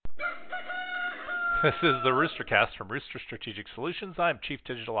This is the Rooster Cast from Rooster Strategic Solutions. I'm Chief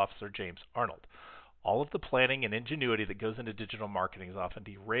Digital Officer James Arnold. All of the planning and ingenuity that goes into digital marketing is often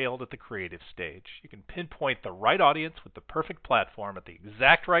derailed at the creative stage. You can pinpoint the right audience with the perfect platform at the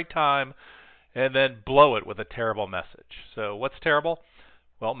exact right time and then blow it with a terrible message. So, what's terrible?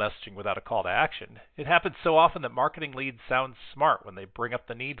 Well, messaging without a call to action. It happens so often that marketing leads sound smart when they bring up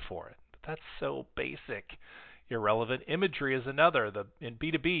the need for it. But that's so basic. Irrelevant imagery is another. In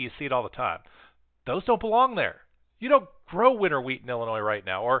B2B, you see it all the time. Those don't belong there. You don't grow winter wheat in Illinois right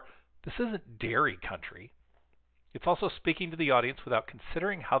now, or this isn't dairy country. It's also speaking to the audience without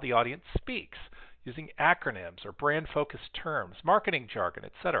considering how the audience speaks, using acronyms or brand focused terms, marketing jargon,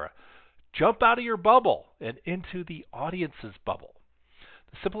 etc. Jump out of your bubble and into the audience's bubble.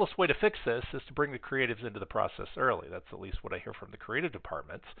 The simplest way to fix this is to bring the creatives into the process early. That's at least what I hear from the creative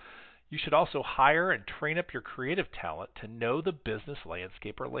departments. You should also hire and train up your creative talent to know the business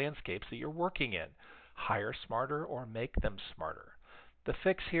landscape or landscapes that you're working in. Hire smarter or make them smarter. The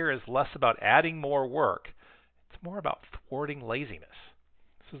fix here is less about adding more work. It's more about thwarting laziness.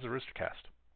 This is the Rooster Cast.